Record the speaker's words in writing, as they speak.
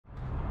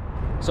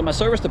So my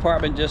service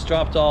department just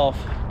dropped off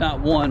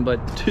not one but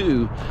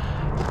two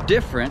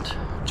different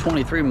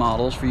 23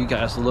 models for you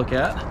guys to look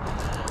at.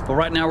 But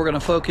right now we're going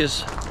to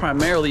focus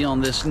primarily on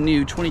this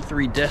new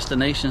 23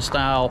 Destination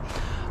style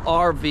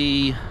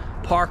RV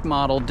park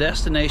model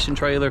destination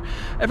trailer.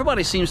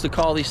 Everybody seems to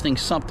call these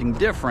things something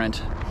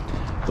different,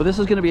 but this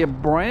is going to be a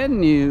brand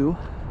new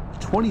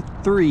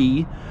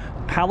 23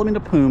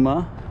 Palomino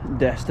Puma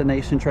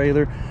Destination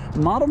trailer,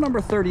 model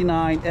number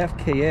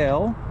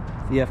 39FKL.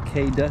 The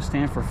FK does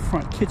stand for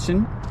front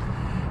kitchen.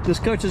 This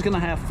coach is going to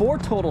have 4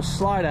 total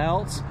slide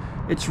outs.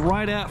 It's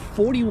right at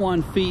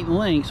 41 feet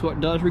length, so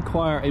it does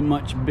require a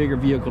much bigger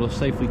vehicle to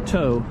safely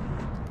tow.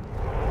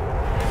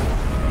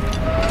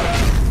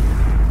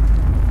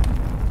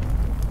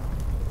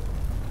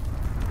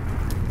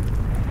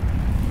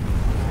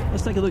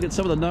 Let's take a look at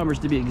some of the numbers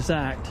to be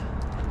exact.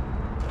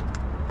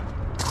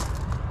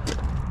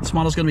 This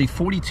model is going to be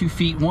 42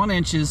 feet 1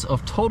 inches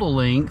of total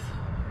length,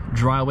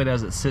 dry weight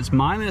as it sits,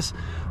 minus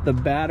the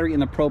battery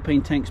and the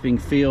propane tanks being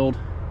filled,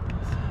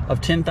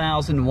 of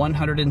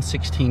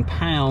 10,116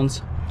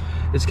 pounds.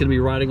 It's going to be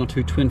riding on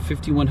 2 twin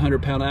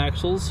 5,100 pound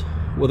axles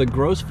with a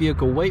gross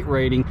vehicle weight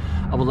rating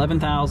of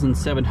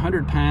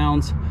 11,700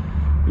 pounds.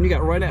 And you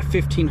got right at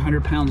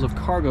 1,500 pounds of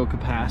cargo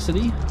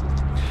capacity.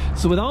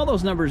 So with all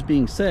those numbers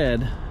being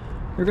said,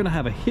 you're going to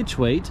have a hitch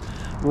weight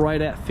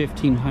right at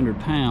 1,500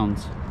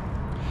 pounds.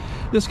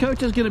 This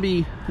coach is going to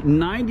be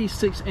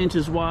 96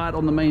 inches wide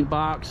on the main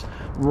box,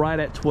 right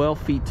at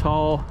 12 feet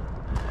tall.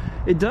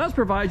 It does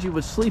provide you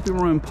with sleeping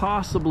room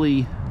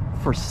possibly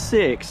for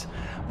 6,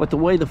 but the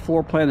way the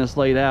floor plan is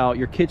laid out,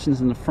 your kitchen's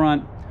in the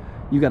front,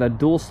 you got a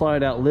dual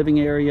slide out living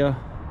area,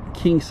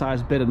 king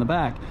size bed in the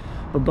back,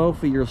 but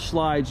both of your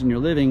slides in your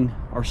living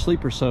are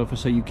sleeper sofas,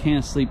 so you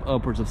can sleep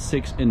upwards of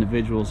 6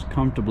 individuals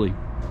comfortably.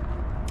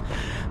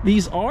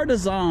 These are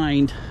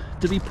designed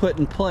to be put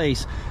in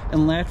place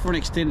and left for an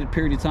extended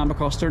period of time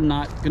because they're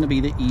not going to be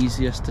the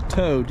easiest to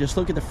tow. Just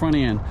look at the front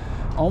end,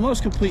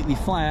 almost completely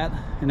flat,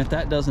 and if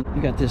that doesn't,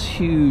 you got this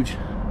huge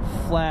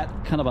flat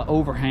kind of an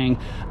overhang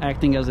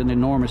acting as an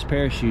enormous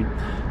parachute.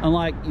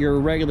 Unlike your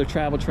regular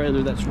travel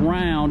trailer that's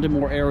round and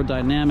more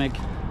aerodynamic,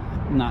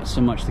 not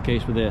so much the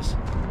case with this.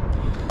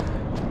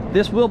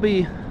 This will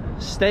be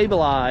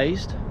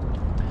stabilized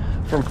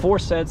from 4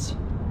 sets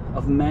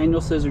of manual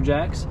scissor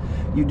jacks.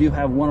 You do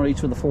have 1 on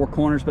each of the 4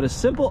 corners, but a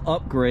simple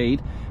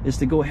upgrade is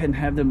to go ahead and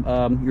have them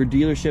your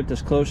dealership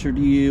that's closer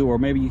to you, or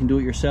maybe you can do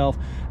it yourself,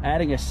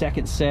 adding a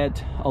second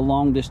set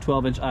along this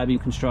 12-inch I-beam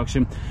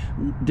construction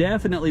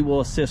definitely will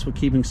assist with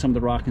keeping some of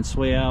the rock and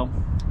sway out.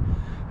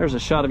 There's a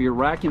shot of your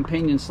rack and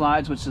pinion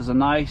slides, which is a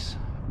nice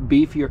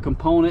beefier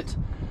component.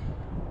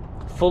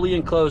 Fully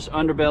enclosed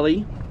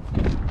underbelly,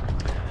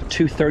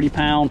 2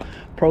 30-pound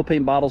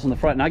propane bottles in the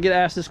front. And I get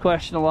asked this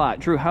question a lot: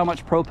 Drew, how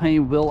much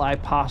propane will I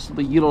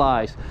possibly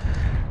utilize?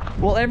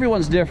 Well,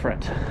 everyone's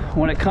different.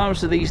 When it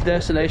comes to these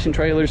destination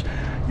trailers,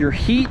 your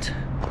heat,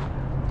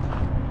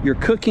 your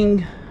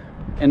cooking,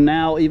 and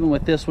now even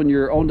with this one,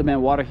 your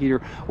on-demand water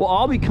heater will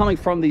all be coming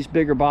from these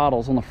bigger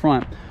bottles on the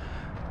front.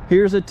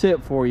 Here's a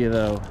tip for you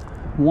though.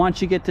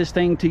 Once you get this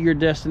thing to your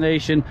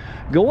destination,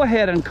 go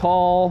ahead and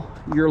call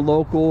your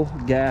local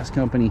gas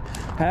company.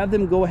 Have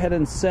them go ahead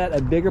and set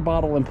a bigger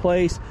bottle in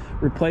place,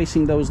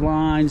 replacing those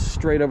lines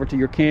straight over to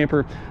your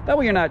camper. That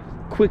way you're not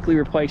quickly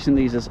replacing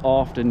these as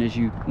often as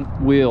you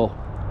will.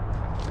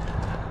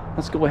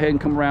 Let's go ahead and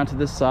come around to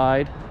this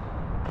side.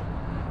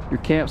 Your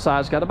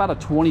campsite's got about a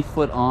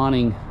 20-foot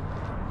awning.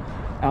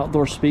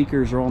 Outdoor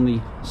speakers are on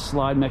the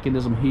slide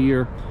mechanism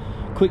here.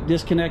 Quick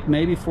disconnect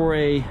maybe for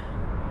a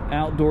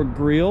outdoor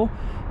grill,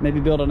 maybe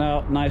build a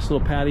nice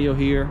little patio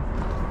here.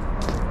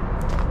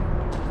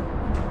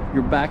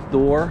 Your back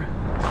door.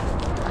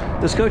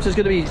 This coach is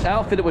going to be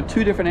outfitted with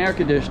 2 different air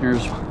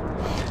conditioners.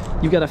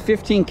 You've got a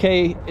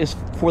 15K is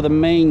for the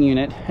main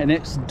unit, and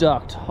it's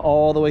duct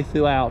all the way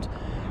throughout.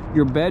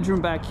 Your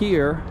bedroom back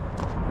here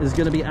is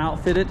going to be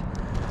outfitted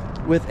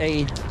with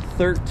a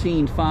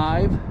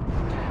 13.5.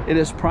 It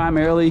is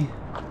primarily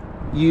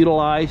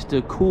utilized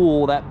to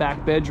cool that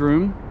back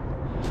bedroom.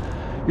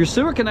 Your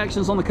sewer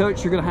connections on the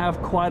coach, you're going to have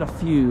quite a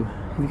few.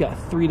 You've got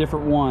 3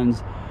 different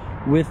ones.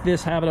 With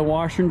this having a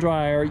washer and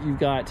dryer, you've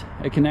got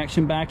a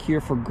connection back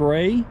here for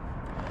gray.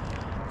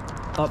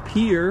 Up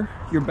here,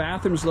 your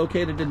bathroom's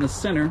located in the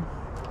center,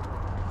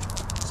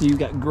 so you've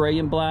got gray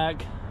and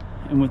black,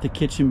 and with the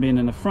kitchen being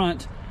in the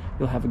front,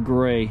 you'll have a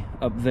gray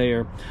up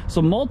there.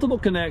 So multiple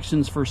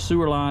connections for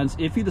sewer lines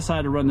if you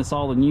decide to run this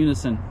all in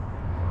unison.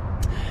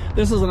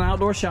 This is an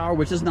outdoor shower,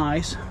 which is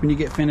nice when you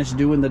get finished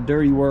doing the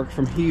dirty work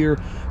from here.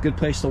 Good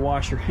place to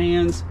wash your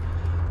hands.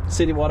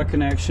 City water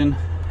connection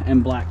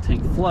and black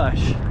tank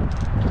flush.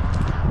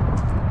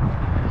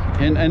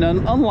 And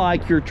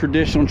unlike your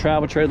traditional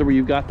travel trailer where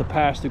you've got the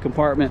pass-through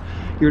compartment,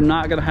 you're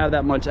not going to have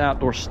that much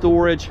outdoor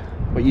storage,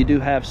 but you do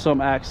have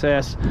some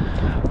access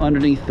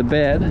underneath the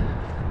bed.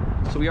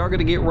 So we are going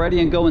to get ready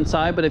and go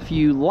inside, but if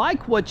you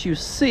like what you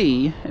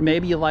see and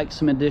maybe you like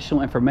some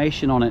additional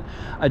information on it,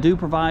 I do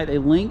provide a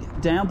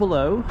link down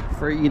below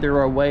for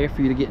either a way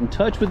for you to get in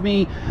touch with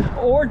me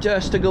or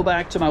just to go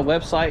back to my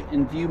website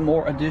and view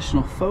more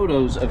additional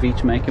photos of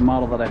each make and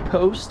model that I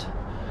post.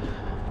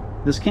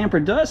 This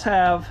camper does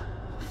have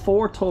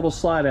 4 total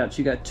slide outs.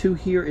 You got 2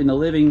 here in the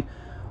living,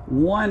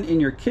 1 in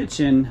your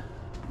kitchen,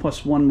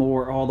 plus 1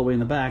 more all the way in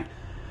the back.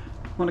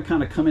 I want to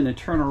kind of come in and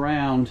turn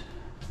around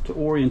to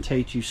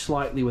orientate you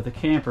slightly with a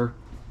camper.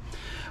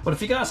 But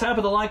if you guys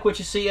happen to like what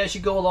you see as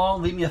you go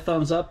along, leave me a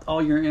thumbs up.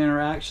 All your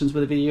interactions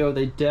with the video,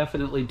 they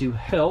definitely do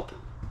help.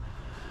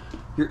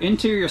 Your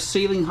interior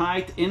ceiling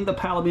height in the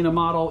Palomino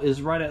model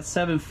is right at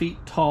 7 feet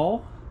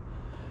tall.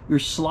 Your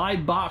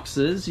slide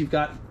boxes, you've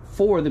got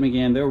 4 of them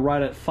again, they're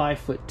right at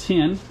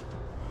 5'10".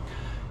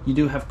 You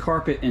do have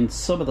carpet in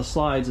some of the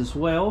slides as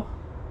well.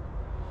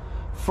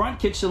 Front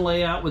kitchen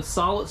layout with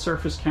solid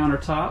surface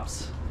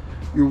countertops.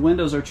 Your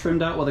windows are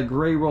trimmed out with a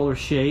gray roller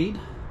shade.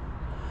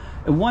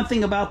 And one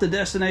thing about the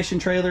Destination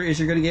trailer is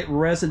you're going to get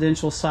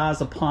residential size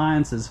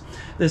appliances.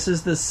 This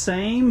is the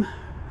same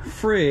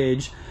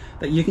fridge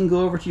that you can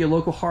go over to your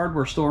local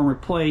hardware store and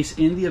replace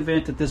in the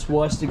event that this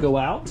was to go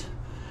out.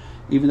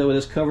 Even though it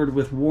is covered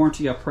with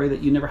warranty, I pray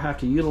that you never have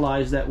to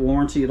utilize that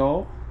warranty at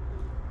all.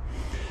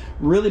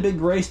 Really big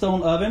gray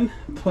stone oven,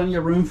 plenty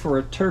of room for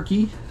a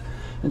turkey.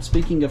 And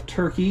speaking of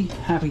turkey,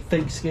 happy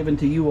Thanksgiving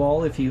to you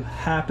all if you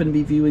happen to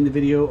be viewing the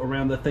video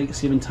around the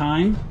Thanksgiving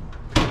time.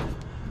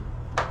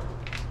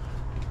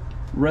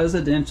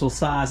 Residential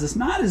size. It's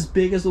not as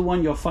big as the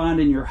one you'll find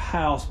in your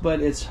house,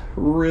 but it's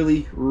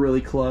really,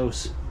 really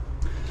close.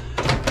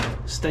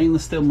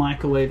 Stainless steel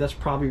microwave, that's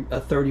probably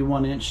a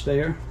 31-inch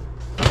there.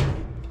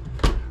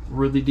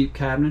 Really deep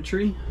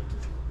cabinetry.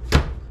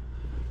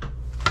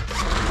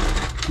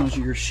 Those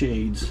are your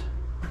shades.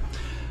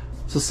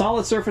 So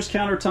solid surface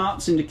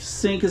countertops, and the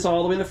sink is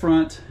all the way in the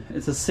front.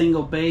 It's a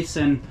single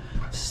basin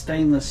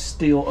stainless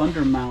steel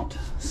undermount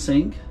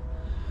sink.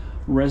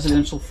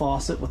 Residential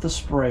faucet with a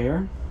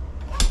sprayer.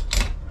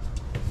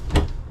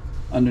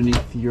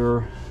 Underneath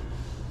your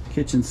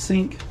kitchen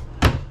sink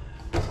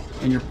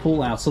and your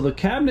pull out. So the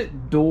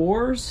cabinet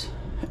doors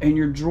and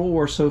your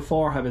drawers so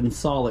far have been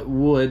solid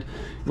wood.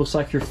 Looks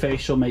like your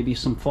fascia may be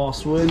some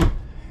false wood.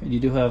 And you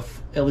do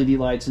have LED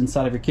lights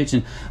inside of your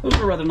kitchen. Those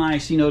are rather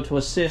nice, you know, to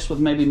assist with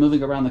maybe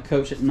moving around the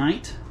coach at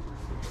night.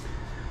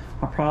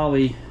 I'm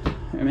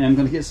going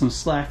to get some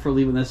slack for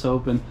leaving this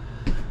open.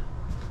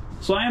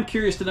 So I am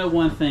curious to know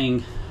one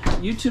thing.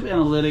 YouTube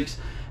Analytics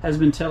has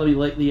been telling me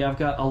lately I've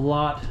got a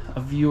lot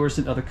of viewers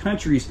in other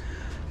countries,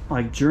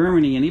 like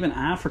Germany and even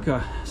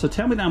Africa. So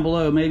tell me down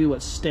below maybe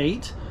what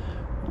state,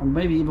 or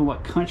maybe even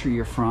what country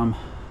you're from.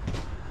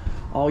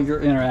 All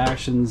your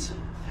interactions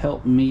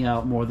help me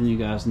out more than you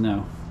guys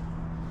know.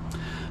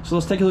 So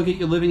let's take a look at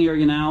your living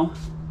area now.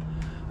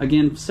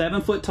 Again,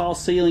 7 foot tall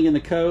ceiling in the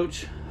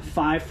coach,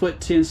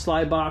 5'10"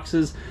 slide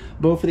boxes.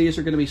 Both of these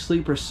are going to be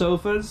sleeper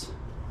sofas.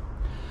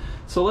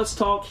 So let's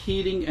talk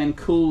heating and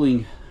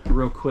cooling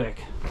real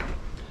quick.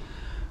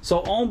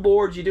 So on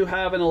board you do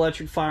have an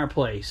electric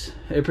fireplace.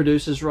 It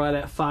produces right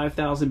at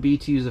 5,000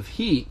 BTUs of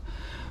heat,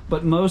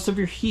 but most of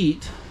your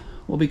heat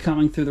will be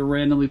coming through the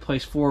randomly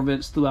placed 4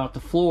 vents throughout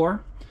the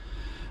floor.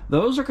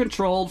 Those are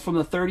controlled from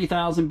the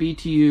 30,000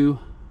 BTU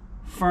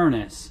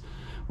furnace,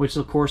 which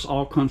of course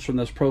all comes from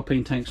those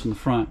propane tanks in the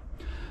front.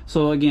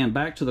 So again,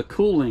 back to the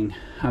cooling.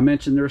 I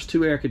mentioned there's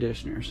 2 air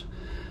conditioners.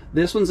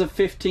 This one's a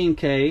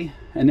 15K,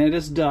 and it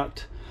is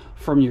duct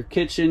from your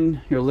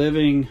kitchen, your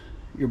living,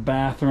 your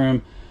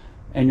bathroom,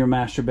 and your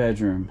master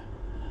bedroom.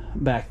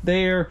 Back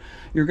there,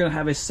 you're going to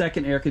have a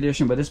second air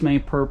conditioner, but its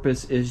main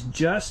purpose is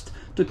just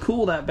to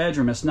cool that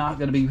bedroom. It's not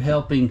going to be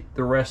helping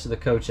the rest of the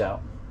coach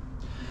out.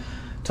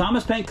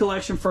 Thomas Paine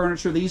Collection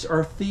furniture. These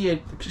are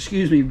just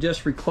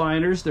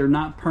recliners. They're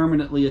not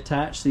permanently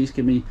attached. These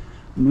can be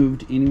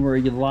moved anywhere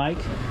you like.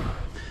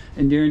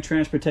 And during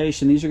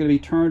transportation, these are going to be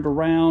turned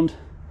around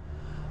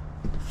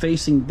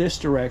facing this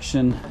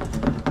direction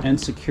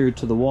and secured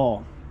to the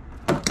wall.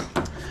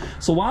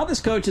 So while this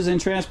coach is in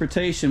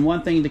transportation,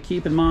 one thing to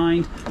keep in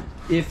mind,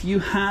 if you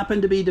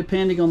happen to be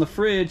depending on the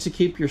fridge to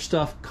keep your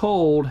stuff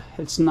cold,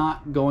 it's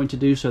not going to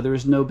do so. There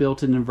is no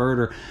built-in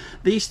inverter.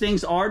 These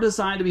things are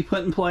designed to be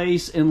put in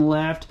place and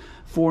left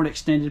for an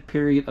extended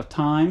period of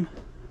time.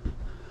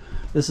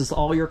 This is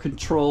all your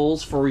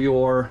controls for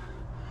your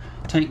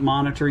tank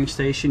monitoring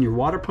station, your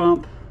water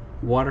pump,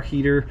 water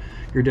heater,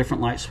 your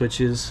different light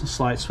switches,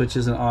 slide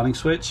switches, and awning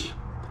switch.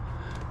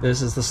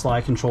 This is the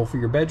slide control for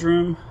your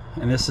bedroom,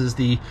 and this is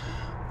the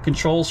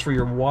controls for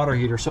your water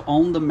heater. So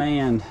on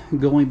demand,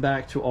 going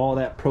back to all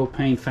that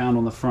propane found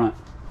on the front.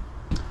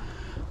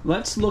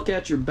 Let's look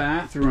at your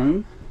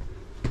bathroom,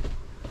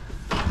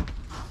 and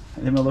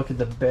then we'll look at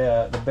the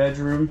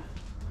bedroom.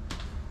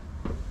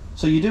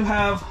 So you do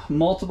have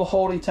multiple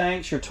holding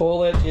tanks. Your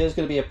toilet is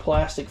going to be a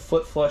plastic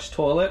foot flush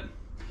toilet.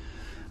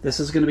 This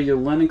is going to be your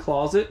linen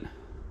closet.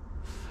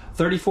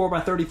 34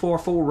 by 34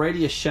 full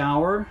radius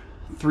shower.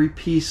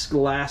 3-piece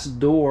glass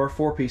door,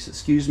 4-piece,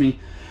 excuse me,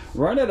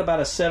 right at about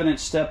a 7-inch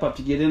step up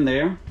to get in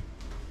there.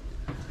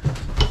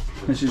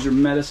 This is your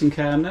medicine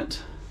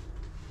cabinet,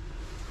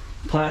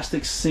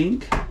 plastic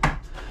sink.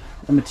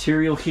 The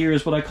material here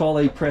is what I call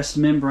a pressed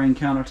membrane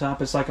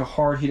countertop. It's like a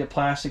hard heated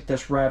plastic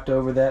that's wrapped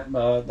over that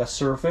the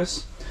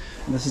surface.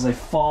 And this is a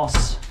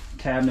false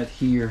cabinet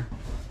here.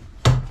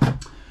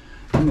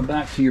 Coming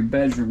back to your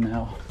bedroom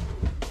now.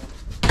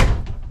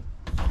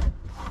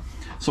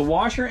 So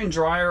washer and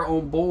dryer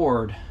on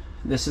board.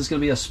 This is going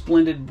to be a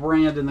splendid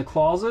brand in the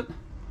closet.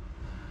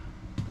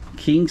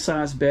 King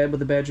size bed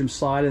with a bedroom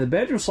slide, and the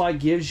bedroom slide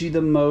gives you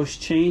the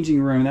most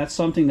changing room. That's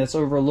something that's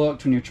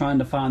overlooked when you're trying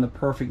to find the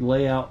perfect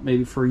layout,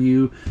 maybe for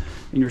you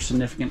and your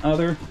significant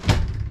other.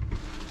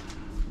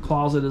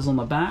 Closet is on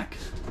the back.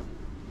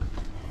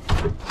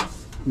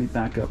 Let me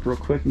back up real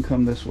quick and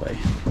come this way.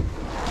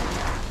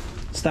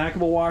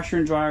 Stackable washer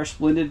and dryer,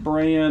 splendid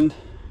brand.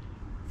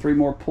 3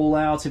 more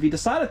pull-outs. If you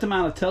decided to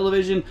mount a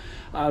television,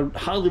 I would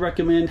highly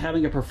recommend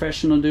having a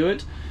professional do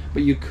it,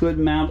 but you could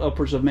mount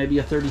upwards of maybe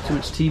a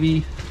 32-inch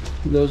TV.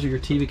 Those are your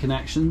TV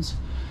connections.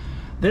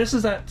 This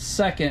is that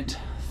second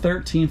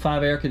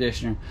 13.5 air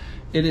conditioner.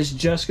 It is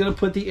just going to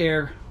put the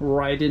air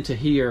right into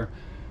here.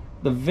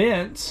 The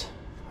vents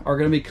are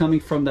going to be coming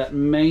from that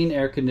main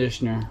air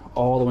conditioner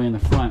all the way in the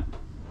front.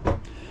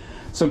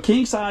 So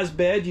king size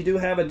bed, you do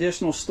have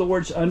additional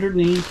storage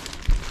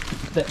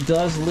underneath that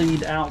does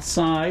lead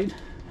outside,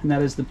 and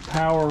that is the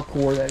power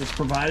cord that is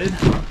provided.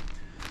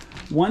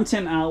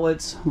 110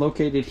 outlets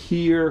located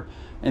here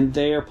and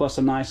there, plus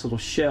a nice little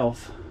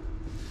shelf.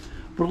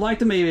 Would like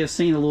to maybe have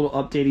seen a little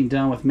updating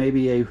done with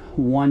maybe a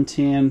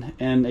 110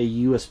 and a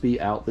USB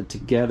outlet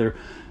together,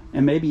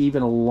 and maybe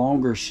even a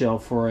longer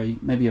shelf for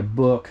maybe a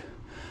book.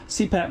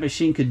 CPAP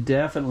machine could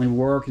definitely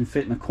work and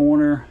fit in the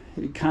corner.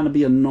 It'd kind of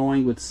be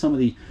annoying with some of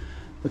the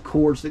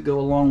cords that go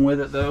along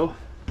with it though.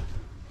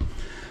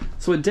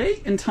 So a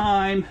date and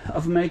time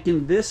of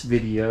making this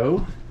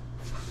video,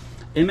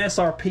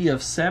 MSRP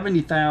of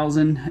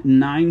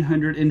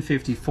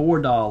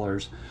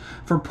 $70,954.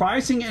 For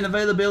pricing and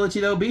availability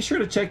though, be sure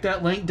to check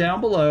that link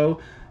down below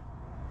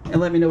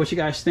and let me know what you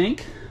guys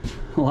think.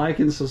 Like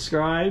and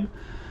subscribe.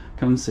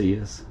 Come see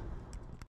us.